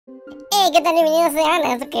Hey, ¿qué tal? Bienvenidos sean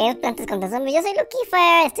a esto que es Plantas contra Zombies. Yo soy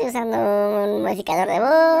Lucifer, estoy usando un modificador de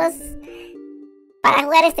voz para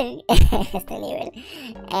jugar este nivel.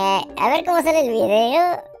 A ver cómo sale el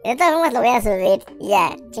video. De todas formas lo voy a subir.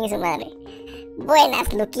 Ya, chingue su madre.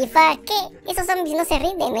 Buenas, Lucifer. ¿Qué? Esos zombies no se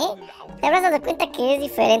rinden, ¿Te habrás dado cuenta que es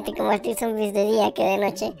diferente convertir zombies de día que de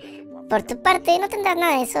noche? Por tu parte, no tendrás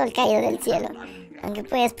nada de sol caído del cielo, aunque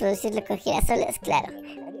puedes producirlo con girasoles, claro.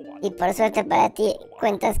 Y por suerte para ti,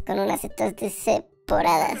 cuentas con unas setas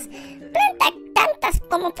deseporadas. Planta tantas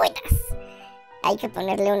como puedas. Hay que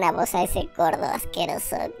ponerle una voz a ese gordo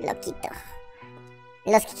asqueroso loquito.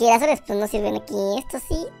 Los girasoles pues no sirven aquí. Estos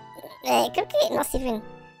sí, creo que no sirven.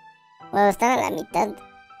 Bueno, están a la mitad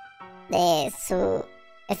de su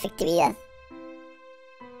efectividad.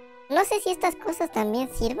 No sé si estas cosas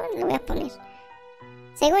también sirven. Lo voy a poner.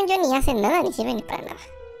 Según yo ni hacen nada ni sirven ni para nada.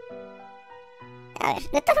 A ver,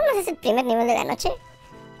 de todas formas es el primer nivel de la noche.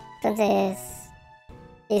 Entonces...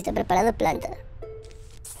 listo, preparado, planta.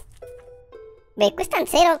 Ve, cuestan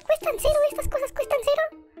cero, estas cosas cuestan cero.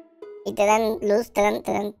 Y te dan luz, te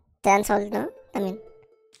dan sol, ¿no? También.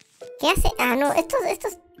 ¿Qué hace? Ah, no, estos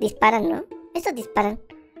disparan, ¿no? Estos disparan.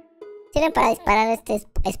 Sirven para disparar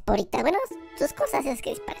esporita. Bueno, sus cosas es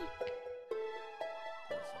que disparan.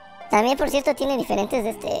 También, por cierto, tiene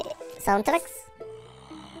diferentes soundtracks.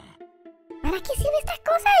 ¿Para qué sirve esta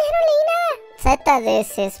cosa? Yo no leí nada. Zeta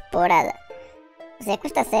desesporada. O sea,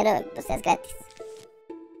 cuesta cero, o sea, es gratis.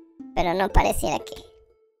 Pero no pareciera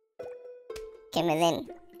que me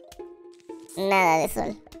den nada de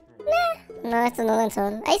sol. No, estos no dan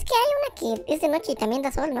sol. Ah, es que hay una que es de noche y también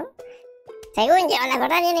da sol, ¿no? Según yo, la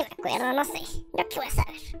verdad ya ni me acuerdo, no sé. Yo qué voy a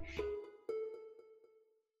saber.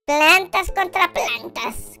 Plantas,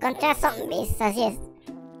 contra zombies, así es.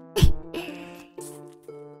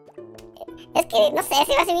 Es que, no sé,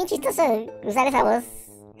 se me hace bien chistoso usar esa voz.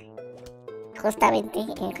 Justamente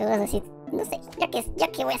en juegos así. No sé,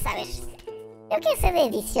 yo qué voy a saber. Yo qué sé de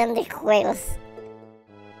edición de juegos.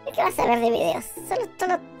 Yo qué voy a saber de videos.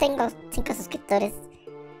 Solo tengo 5 suscriptores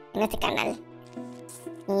en este canal.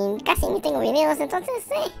 Y casi ni tengo videos, entonces,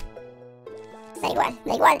 da igual,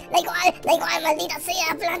 maldita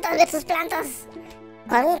sea, plantas versus plantas.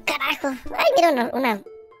 Con un carajo. Ay, mira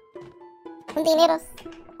un dinero.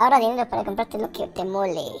 Ahora dinero para comprarte lo que te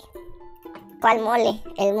mole. ¿Cuál mole?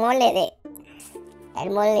 El mole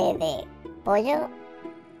de pollo.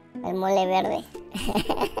 El mole verde.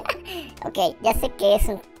 Ok, ya sé que es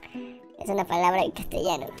una palabra en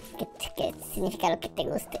castellano que significa lo que te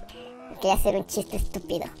guste. Quería hacer un chiste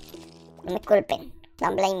estúpido. No me culpen.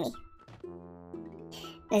 Don't blame me.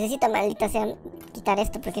 Necesito, maldita sea, quitar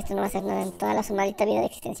esto porque esto no va a hacer nada en toda su maldita vida de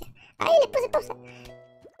existencia. ¡Ay, le puse pausa!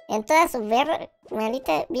 En toda su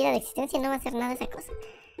maldita vida de existencia no va a hacer nada esa cosa.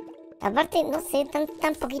 Aparte, no sé,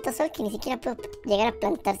 tan poquito sol que ni siquiera puedo llegar a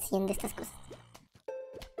plantar 100 de estas cosas.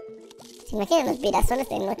 ¿Se imaginan los girasoles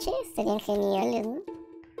de noche? Serían geniales, ¿no?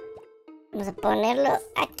 Vamos a ponerlo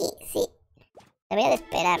aquí, sí. Debería de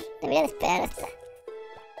esperar hasta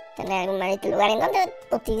tener algún maldito lugar en donde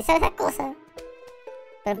utilizar esa cosa.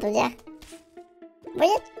 Pero pues ya. Voy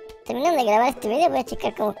a terminar de grabar este video, voy a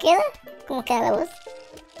checar cómo queda la voz.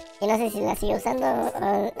 Y no sé si la sigo usando.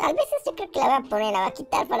 A veces yo creo que la voy a poner, la voy a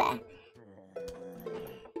quitar para...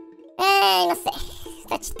 no sé.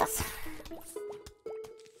 Está chistoso.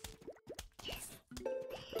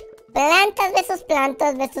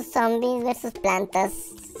 Plantas versus zombies versus plantas.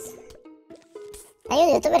 Hay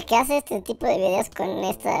un youtuber que hace este tipo de videos con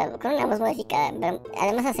una voz modificada. Pero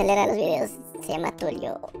además acelera los videos. Se llama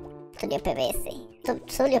Suelo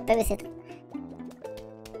PBS.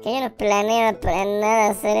 Que yo no planeo para nada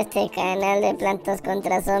hacer este canal de plantas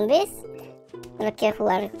contra zombies. Solo quiero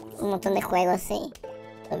jugar un montón de juegos y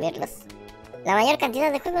subirlos. La mayor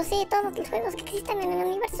cantidad de juegos, sí, todos los juegos que existan en el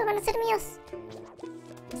universo van a ser míos.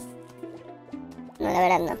 No, la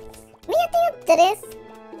verdad no. Mira, tengo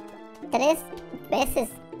tres veces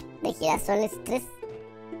de girasoles. Tres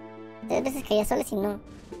veces girasoles y no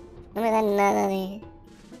me dan nada de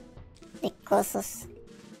cosos.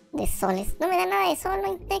 De soles. No me da nada de sol,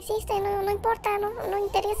 no existe, no importa, no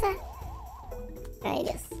interesa. Ay,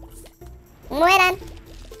 Dios. Mueran.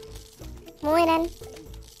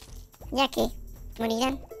 Ya que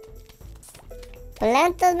morirán.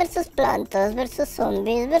 Plantas versus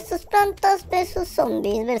zombies versus plantas versus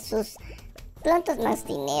zombies versus plantas más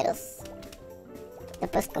dineros. Te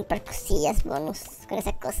puedes comprar cosillas bonus con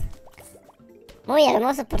esa cosa. Muy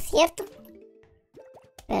hermoso, por cierto.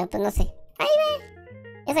 Pero pues no sé. ¡Ay, ve!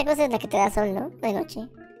 Esa cosa es la que te da sol, ¿no? De noche.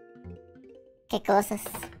 ¿Qué cosas?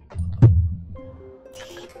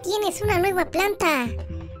 ¡Tienes una nueva planta!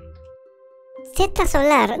 Z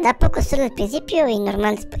solar, da poco sol al principio y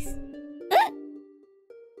normal después.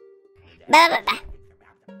 Va, va, va.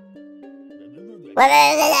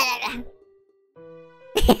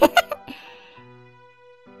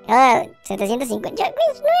 Ah, 750. Yo no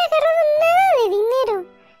he agarrado nada de dinero.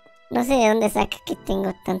 No sé de dónde saca que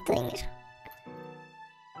tengo tanto dinero.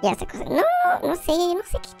 Ya, esta cosa. No sé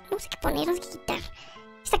qué poner, no sé qué quitar.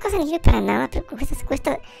 Esta cosa no sirve para nada, pero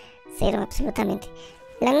cuesta cero, absolutamente.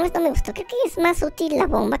 La nuez no me gustó, creo que es más útil la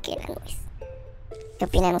bomba que la nuez. ¿Qué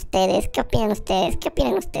opinan ustedes? ¿Qué opinan ustedes? ¿Qué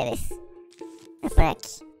opinan ustedes? Por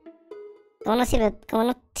aquí. ¿Cómo no sirve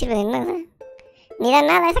de nada? Ni da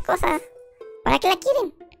nada esa cosa. ¿Para qué la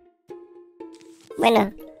quieren?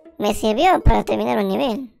 Bueno, me sirvió para terminar un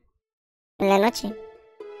nivel en la noche,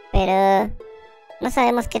 pero no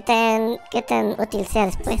sabemos qué tan útil sea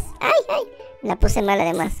después. ¡Ay! La puse mal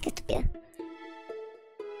además, qué estúpido.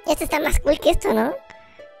 Este está más cool que esto, ¿no?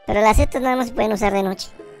 Pero las setas nada más se pueden usar de noche.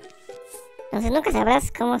 Entonces nunca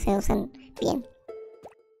sabrás cómo se usan bien.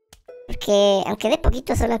 Porque aunque de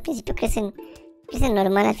poquito solo al principio crecen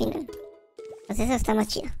normal al final. Entonces eso está más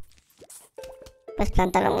chido. Pues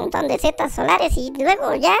plantar un montón de setas solares y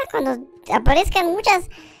luego ya cuando aparezcan muchas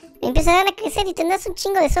empezarán a crecer y tendrás un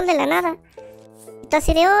chingo de sol de la nada. Y tú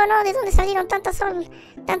así de, oh no, ¿de dónde salieron tanto sol?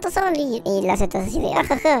 Y las setas así de,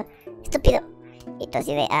 ajaja, estúpido. Y tú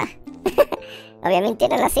así de, obviamente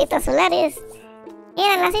eran las setas solares.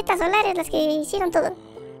 Eran las setas solares las que hicieron todo.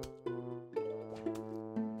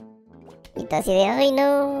 Y tú así de, ay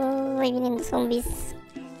no, ahí vienen zombies.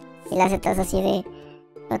 Y las setas así de,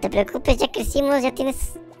 no te preocupes, ya crecimos, ya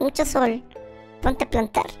tienes mucho sol. Ponte a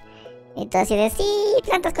plantar. Y tú así de, sí,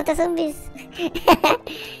 plantas contra zombies.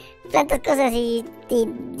 Plantas cosas y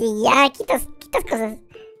ya, quitas cosas.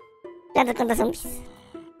 Plantas contra zombies.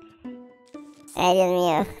 Ay, Dios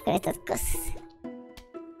mío, con estas cosas.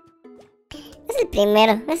 Es el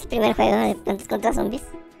primer juego de Plantas contra Zombies.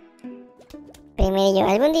 Primerillo.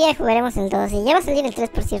 Algún día jugaremos el 2 y ya va a salir el 3,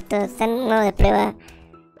 por cierto. Está en modo de prueba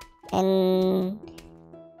en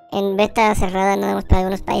beta cerrada nada más para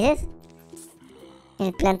algunos países.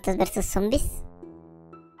 El Plantas vs Zombies.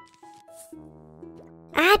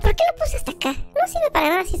 Ay, ¿por qué lo puse hasta acá? No sirve para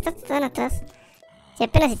nada si está tan atrás. Si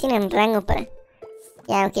apenas se tienen rango para...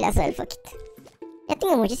 Ya no quiero hacer el foquito. Ya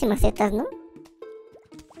tengo muchísimas setas, ¿no?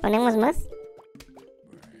 Ponemos más.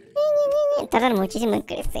 Tardan muchísimo en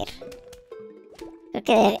crecer. Creo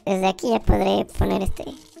que desde aquí ya podré poner este.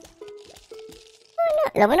 Bueno,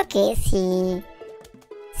 lo bueno que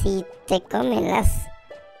si te comen las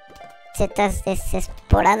setas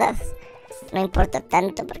desesporadas, no importa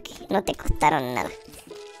tanto porque no te costaron nada.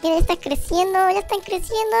 Mira, ya están creciendo.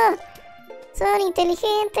 Son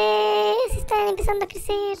inteligentes. Están empezando a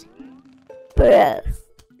crecer. Bro.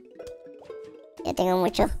 Ya tengo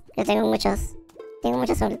mucho. Tengo mucho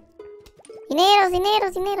sol.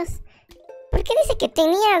 Dineros. ¿Por qué dice que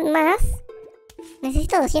tenía más?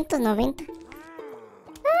 Necesito 290.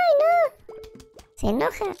 ¡Ay, no! Se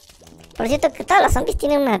enoja. Por cierto, que todos los zombies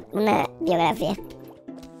tienen una biografía.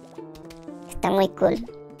 Está muy cool.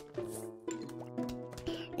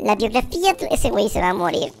 La biografía, ese güey se va a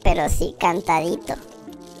morir, pero sí, cantadito.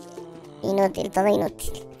 Inútil, todo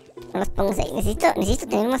inútil. No los pongas ahí. Necesito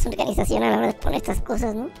tener más organización a la hora de poner estas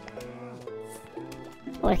cosas, ¿no?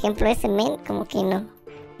 Por ejemplo, ese men, como que no.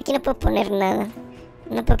 Aquí no puedo poner nada.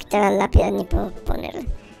 No puedo quitar las lápidas ni puedo ponerla.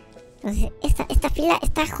 Entonces, esta fila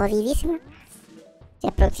está jodidísima. Se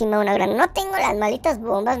aproxima una hora. No tengo las malditas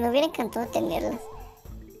bombas. Me hubiera encantado tenerlas.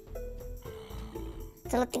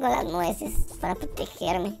 Solo tengo las nueces para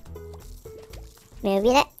protegerme. Me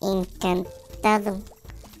hubiera encantado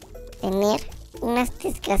tener unas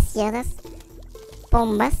desgraciadas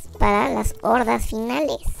bombas para las hordas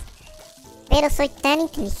finales. Pero soy tan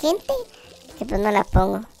inteligente que pues no la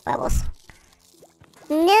pongo, baboso.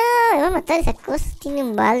 No, me va a matar esa cosa. Tiene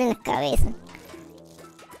un balde en la cabeza.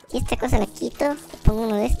 Y esta cosa la quito. Le pongo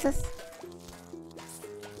uno de estos.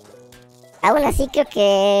 Aún así creo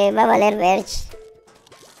que va a valer Verge.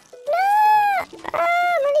 ¡No! ¡Ah,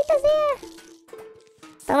 maldita sea!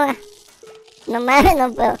 Toma. No mames,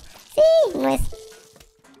 no puedo. Sí, no es.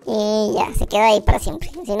 Y ya, se queda ahí para siempre.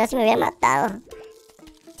 Si no, se me hubiera matado.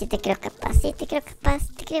 Sí te creo capaz.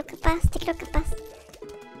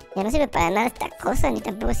 Ya no sirve para nada esta cosa, ni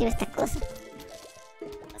tampoco sirve esta cosa.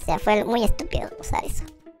 O sea, fue muy estúpido usar eso.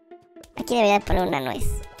 Aquí debería poner una nuez.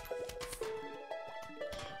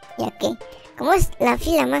 Ya que, como es la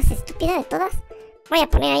fila más estúpida de todas, voy a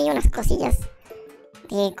poner ahí unas cosillas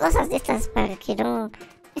de cosas de estas para que no me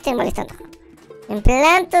estén molestando. En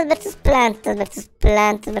plantas versus plantas.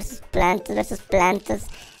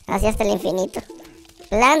 Así hasta el infinito.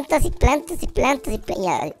 Plantas y plantas y plantas y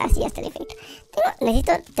plantas. Así ya está el efecto.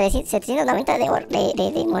 Necesito 790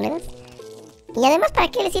 de monedas. Y además,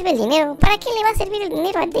 ¿para qué le sirve el dinero? ¿Para qué le va a servir el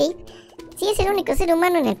dinero a Dave? Si es el único ser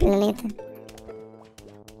humano en el planeta.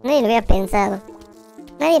 Nadie lo había pensado.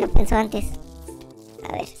 Nadie lo pensó antes.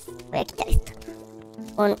 A ver, voy a quitar esto.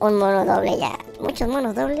 Un mono doble ya. Muchos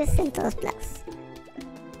monos dobles en todos lados.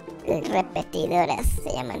 Repetidoras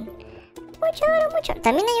se llaman. Mucho.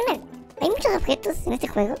 También hay muchos objetos en este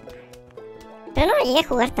juego. Pero no lo llegué a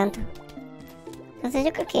jugar tanto. Entonces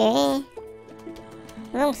yo creo que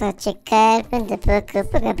vamos a checar poco a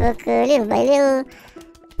poco, little by little,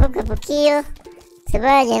 poco a poquillo. Se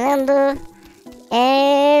va llenando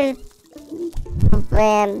el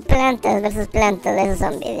plantas versus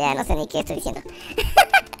zombies. Ya no sé ni qué estoy diciendo.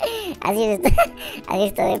 Así es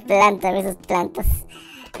esto de plantas versus plantas.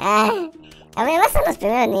 Además son los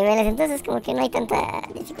primeros niveles, entonces como que no hay tanta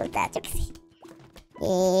dificultad, yo que sé.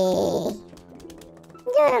 Yo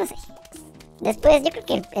no sé. Después yo creo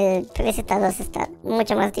que el PvZ2 está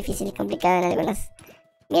mucho más difícil y complicado en algunas.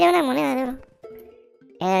 Mira, una moneda de oro.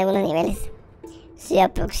 En algunos niveles. Se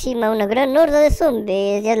aproxima una gran horda de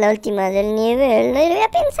zombies. Ya es la última del nivel. No lo había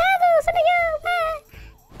pensado, solo yo.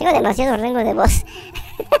 Tengo demasiado rango de voz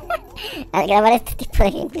al grabar este tipo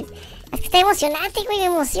de gameplay. Es que está emocionante, güey, me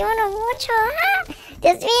emociono mucho.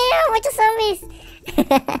 Dios mío, muchos zombies.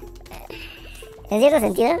 En cierto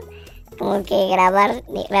sentido, como que grabar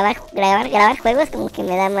juegos como que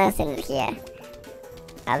me da más energía.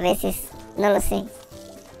 A veces, no lo sé.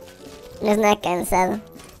 No es nada cansado.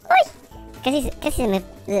 ¡Uy! Casi se me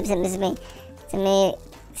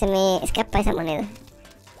escapa esa moneda.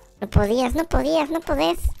 No podés.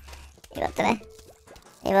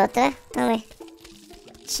 Y otra, tome.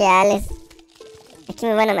 Chales. Aquí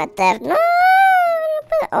me van a matar. No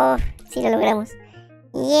puedo. Oh, sí lo logramos.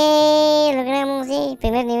 Lo logramos, sí.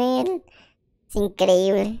 Primer nivel. Es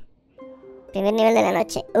increíble. Primer nivel de la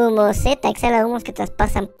noche. Humo Z, exhala humos que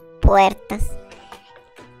traspasan puertas.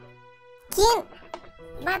 ¿Quién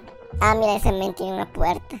va? Mira, ese men tiene una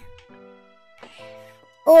puerta.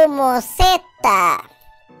 Humo Z.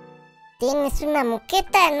 ¿Tienes una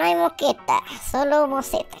moqueta? No hay moqueta. Solo humo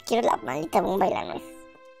Z. Quiero la maldita bomba y la nuez.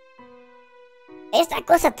 Esta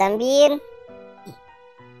cosa también.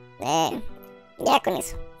 Ya con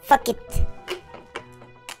eso. Fuck it.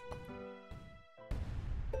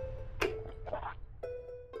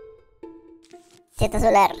 Z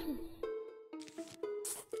solar.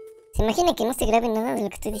 ¿Se imagina que no se grabe nada de lo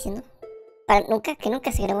que estoy diciendo? Que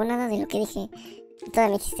nunca se grabó nada de lo que dije en toda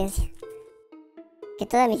mi existencia. Que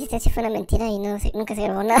toda mi existencia fue una mentira y nunca se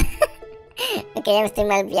grabó nada. Porque ya me estoy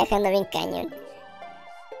mal viajando bien cañón.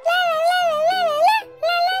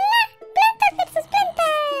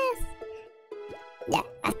 Ya,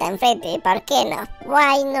 hasta enfrente, ¿por qué no?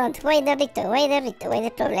 Why not? Why the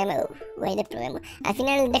problema. Al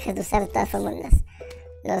final dejas de usar de todas formas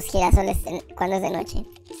los girasoles cuando es de noche. No,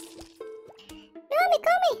 me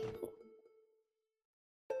come.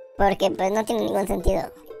 Porque pues no tiene ningún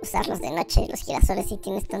sentido usarlos de noche, los girasoles, si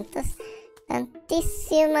tienes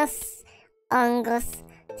tantísimos hongos.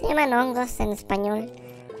 Se llaman hongos en español.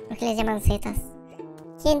 ¿Por qué les llaman setas?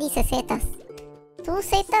 ¿Quién dice setas? ¿Tú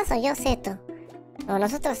setas o yo seto? No,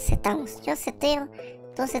 nosotros setamos. Yo seteo,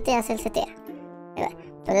 tú seteas, él setea.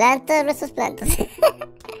 Plantas versus plantas.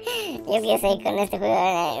 Yo qué sé, con este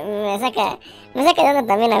juego me saca de onda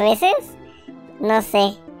también a veces. No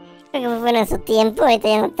sé. Creo que fue bueno en su tiempo, ahorita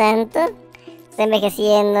ya no tanto. Está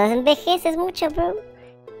envejeciendo. Envejeces mucho, bro.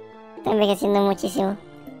 Está envejeciendo muchísimo.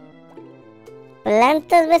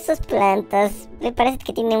 Plantas versus plantas. Me parece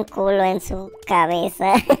que tiene un culo en su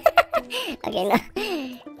cabeza. Ok, no.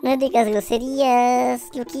 No digas groserías,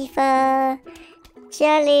 Luquifa.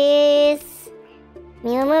 Chales.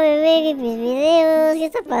 Mi mamá me ve mis videos. ¿Qué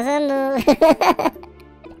está pasando?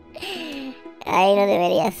 Ay, no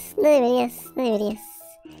deberías. De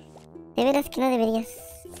veras que no deberías.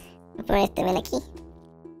 Voy a poner este men aquí.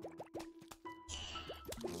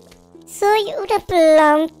 Soy una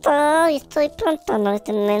planta y estoy plantando.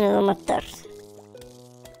 Este men me va a matar.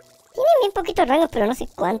 Tiene bien poquito rango, pero no sé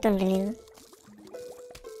cuánto en realidad.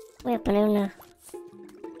 Voy a poner un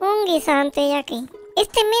guisante ya que...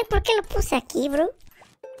 Este men, ¿por qué lo puse aquí, bro?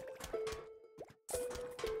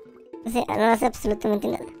 O sea, no hace absolutamente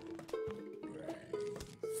nada.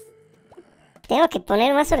 Tengo que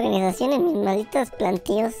poner más organización en mis malditos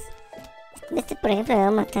plantíos. Este, por ejemplo, me va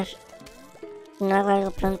a matar. No hago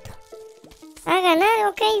algo pronto. Hagan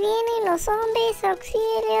algo, que ahí vienen los zombies,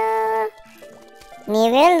 auxilio.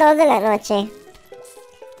 Nivel 2 de la noche.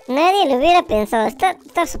 Nadie lo hubiera pensado.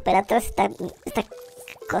 Está súper atrás esta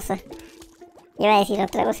cosa. Iba a decir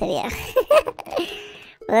otra grosería.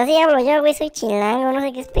 Pues así hablo yo, güey, soy chilango, no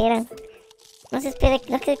sé qué esperan. No sé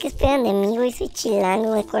qué esperan de mí, güey, soy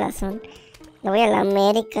chilango de corazón. No voy a la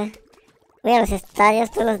América. Voy a los estadios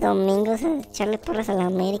todos los domingos a echarle porras a la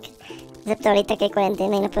América. Excepto ahorita que hay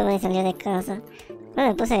cuarentena y no podemos ni salir de casa. No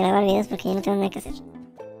me puse a grabar videos porque ya no tengo nada que hacer.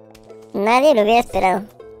 Nadie lo hubiera esperado.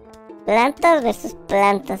 Plantas versus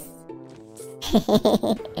plantas.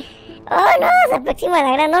 Oh no, se aproxima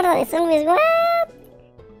la gran horda de zombies, what?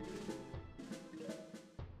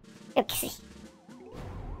 Creo que sí.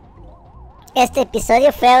 Este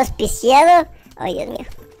episodio fue auspiciado. Ay, Dios mío.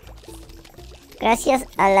 Gracias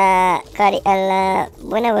a la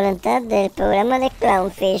buena voluntad del programa de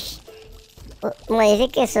Clownfish.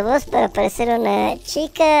 Modifique su voz para parecer una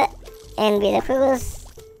chica en videojuegos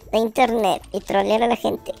de internet y trolear a la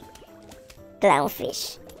gente.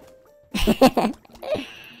 Clownfish.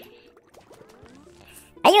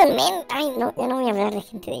 Hay un men. Ay, no, ya no voy a hablar de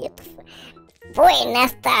gente de YouTube.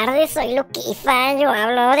 Buenas tardes, soy Luquifa. Yo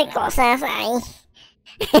hablo de cosas. Ay.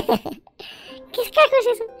 ¿Qué carajo es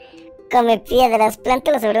eso? Come piedras,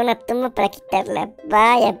 plántalo sobre una tumba para quitarla.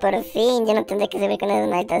 Vaya, por fin, ya no tendré que subir con esas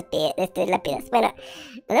malditas lápidas. Bueno,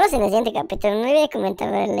 nos vemos en el siguiente capítulo. No olviden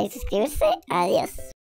comentar, darle like, suscribirse. Adiós.